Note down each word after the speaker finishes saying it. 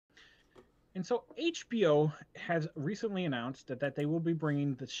And so HBO has recently announced that they will be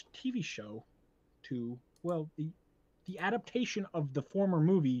bringing this TV show to, well, the adaptation of the former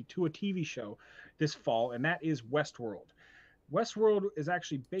movie to a TV show this fall, and that is Westworld. Westworld is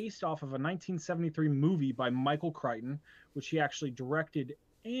actually based off of a 1973 movie by Michael Crichton, which he actually directed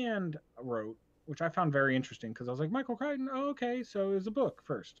and wrote, which I found very interesting because I was like, Michael Crichton, oh, okay, so it was a book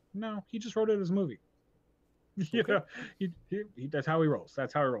first. No, he just wrote it as a movie. you Okay. know, that's how he rolls.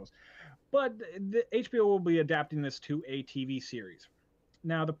 That's how he rolls. But the HBO will be adapting this to a TV series.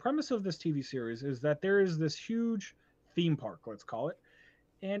 Now, the premise of this TV series is that there is this huge theme park, let's call it.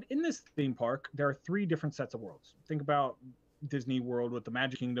 And in this theme park, there are three different sets of worlds. Think about Disney World with the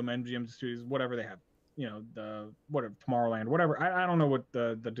Magic Kingdom, MGM Studios, whatever they have. The whatever Tomorrowland, whatever. I don't know what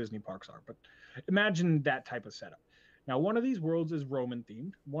the Disney parks are, but imagine that type of setup. Now, one of these worlds is Roman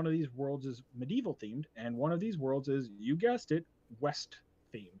themed, one of these worlds is medieval themed, and one of these worlds is, you guessed it, West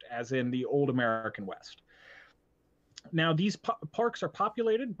themed, as in the old American West. Now, these parks are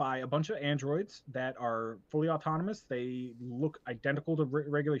populated by a bunch of androids that are fully autonomous. They look identical to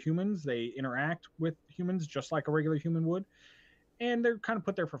regular humans. They interact with humans just like a regular human would, and they're kind of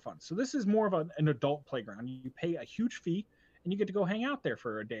put there for fun. So this is more of an adult playground. You pay a huge fee, and you get to go hang out there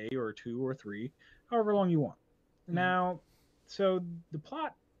for a day or two or three, however long you want. Hmm. Now, so the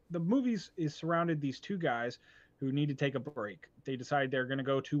plot, the movies is surrounded these two guys who need to take a break. They decide they're going to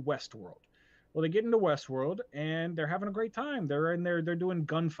go to Westworld. Well, they get into Westworld and they're having a great time. They're in there, they're doing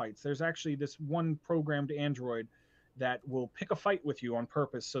gunfights. There's actually this one programmed android that will pick a fight with you on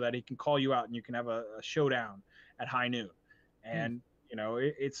purpose so that he can call you out and you can have a showdown at high noon. Hmm. And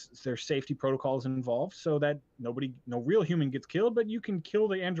it's there's safety protocols involved so that no real human gets killed, but you can kill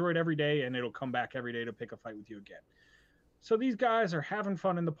the android every day and it'll come back every day to pick a fight with you again. So these guys are having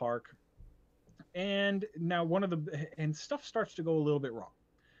fun in the park, and now stuff starts to go a little bit wrong.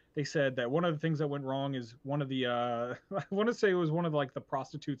 They said that one of the things that went wrong is one of the I want to say it was one of the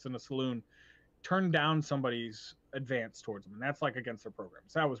prostitutes in the saloon turned down somebody's advance towards them, and that's like against their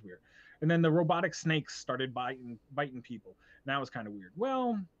programs. That was weird. And then the robotic snakes started biting people, and that was kind of weird.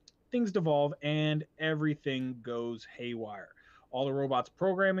 Well, things devolve and everything goes haywire. All the robots'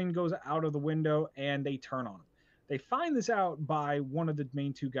 programming goes out of the window, and they turn on them. They find this out by one of the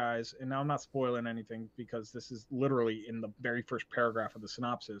main two guys, and now I'm not spoiling anything because this is literally in the very first paragraph of the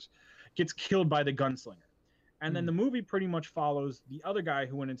synopsis, gets killed by the gunslinger. And then Hmm. the movie pretty much follows the other guy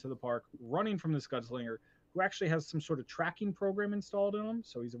who went into the park running from this gunslinger, who actually has some sort of tracking program installed in him.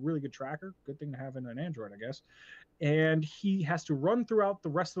 So he's a really good tracker. Good thing to have in an Android, I guess. And he has to run throughout the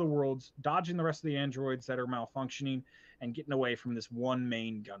rest of the worlds, dodging the rest of the androids that are malfunctioning and getting away from this one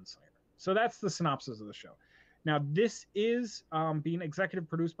main gunslinger. So that's the synopsis of the show. Now, this is being executive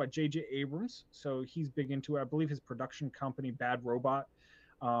produced by J.J. Abrams. So he's big into it. I believe his production company, Bad Robot,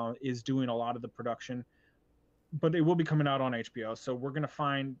 is doing a lot of the production, but it will be coming out on HBO. So we're gonna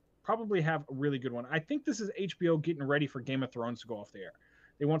probably have a really good one. I think this is HBO getting ready for Game of Thrones to go off the air.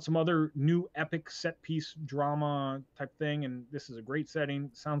 They want some other new epic set piece drama type thing, and this is a great setting.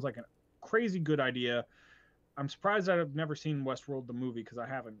 Sounds like a crazy good idea. I'm surprised that I've never seen Westworld the movie because I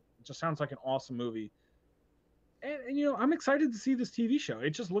haven't. It just sounds like an awesome movie. And I'm excited to see this TV show. It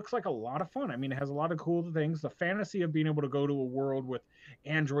just looks like a lot of fun. I mean, it has a lot of cool things. The fantasy of being able to go to a world with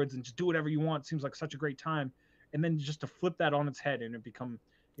androids and just do whatever you want seems like such a great time. And then just to flip that on its head and it become,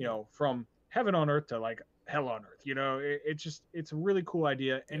 Yeah. from heaven on earth to like hell on earth. It's a really cool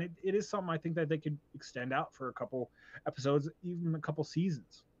idea, and Yeah. it is something I think that they could extend out for a couple episodes, even a couple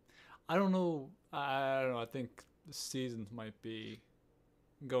seasons. I don't know. I don't know. I think the seasons might be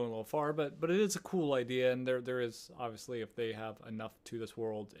going a little far, but it is a cool idea, and there is obviously, if they have enough to this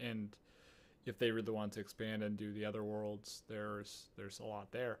world, and if they really want to expand and do the other worlds, there's a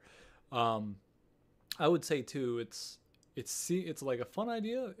lot there. Um, I would say too, it's like a fun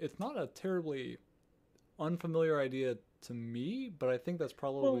idea. It's not a terribly unfamiliar idea to me, but I think that's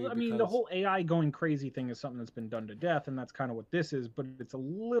Well, probably I mean, the because whole AI going crazy thing is something that's been done to death, and that's kind of what this is, but it's a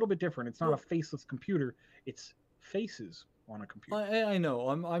little bit different. It's not a well, faceless computer, it's faces on a computer. I know.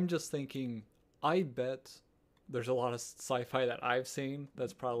 I'm just thinking. I bet there's a lot of sci-fi that I've seen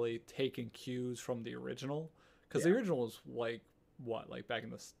that's probably taken cues from the original, because the Yeah. original was like what, like back in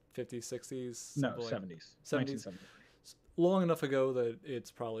the 50s, 60s, No, something like 70s, 70s, 1970s. long enough ago that it's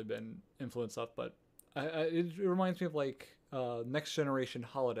probably been influenced off. But it reminds me of like Next Generation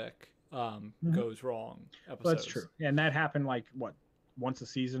holodeck Hmm. goes wrong That's true. episodes. And that happened like what, once a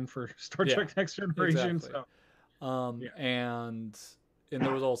season for Star Yeah, Trek Next Generation. exactly. So, yeah. And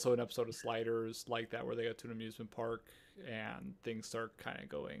there was also an episode of Sliders like that where they go to an amusement park and things start kind of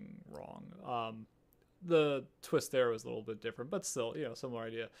going wrong. the twist there was a little bit different, but still, similar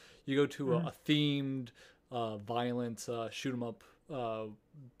idea. You go to a themed, violent shoot 'em up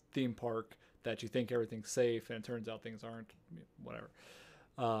theme park that you think everything's safe, and it turns out things aren't. Whatever.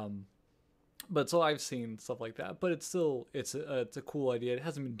 But so I've seen stuff like that, but it's still it's a cool idea. It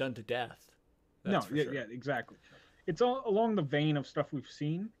hasn't been done to death. No, yeah, exactly. It's all along the vein of stuff we've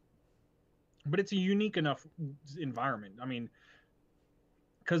seen, but it's a unique enough environment. I mean,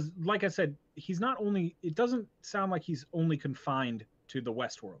 because like I said, he's not only. It doesn't sound like he's only confined to the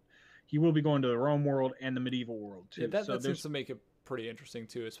Westworld. He will be going to the Rome world and the medieval world too. Yeah, that seems to make it pretty interesting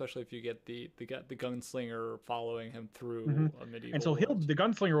too, especially if you get the gunslinger following him through a medieval. And so the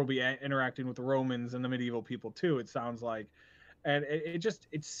gunslinger will be interacting with the Romans and the medieval people too. It sounds like, and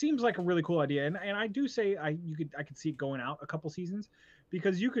it seems like a really cool idea. And I do say I could see it going out a couple seasons,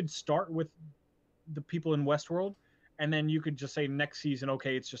 because you could start with the people in Westworld, and then you could just say next season,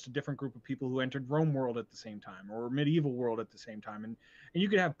 okay, it's just a different group of people who entered Rome world at the same time, or medieval world at the same time, and you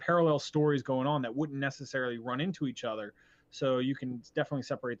could have parallel stories going on that wouldn't necessarily run into each other. So you can definitely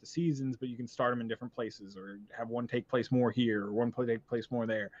separate the seasons, but you can start them in different places, or have one take place more here, or one take place more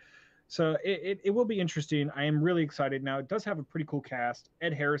there. So it will be interesting. I am really excited. Now, it does have a pretty cool cast.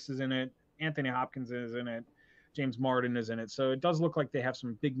 Ed Harris is in it. Anthony Hopkins is in it. James Marden is in it. So it does look like they have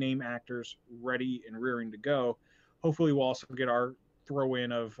some big name actors ready and rearing to go. Hopefully we'll also get our throw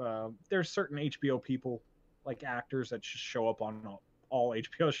in of there's certain HBO people, like actors, that just show up on all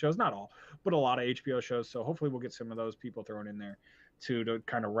HBO shows, not all, but a lot of HBO shows. So hopefully we'll get some of those people thrown in there too, to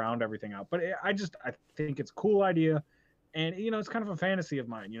kind of round everything out. But I think it's a cool idea. And, it's kind of a fantasy of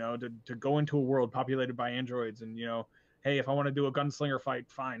mine, to go into a world populated by androids, and, hey, if I want to do a gunslinger fight,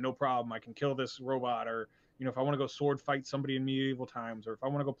 fine, no problem. I can kill this robot. Or, if I want to go sword fight somebody in medieval times, or if I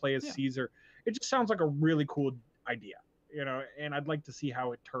want to go play as Caesar, it just sounds like a really cool idea, and I'd like to see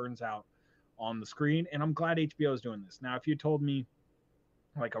how it turns out on the screen. And I'm glad HBO is doing this. Now, if you told me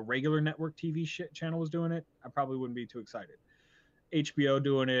like a regular network TV channel was doing it, I probably wouldn't be too excited. HBO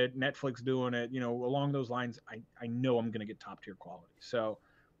doing it, Netflix doing it, along those lines, I know I'm going to get top tier quality. So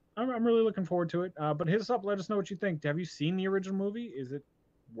I'm really looking forward to it. But hit us up, let us know what you think. Have you seen the original movie? Is it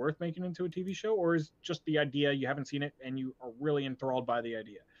worth making into a TV show, or is just the idea you haven't seen it and you are really enthralled by the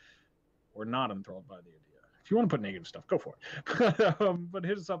idea, or not enthralled by the idea? If you want to put negative stuff, go for it. But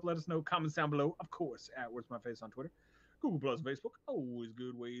hit us up, let us know. Comments down below, of course, at Where's My Face on Twitter, Google Plus, Facebook. Always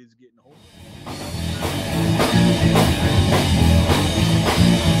good ways of getting a hold of it.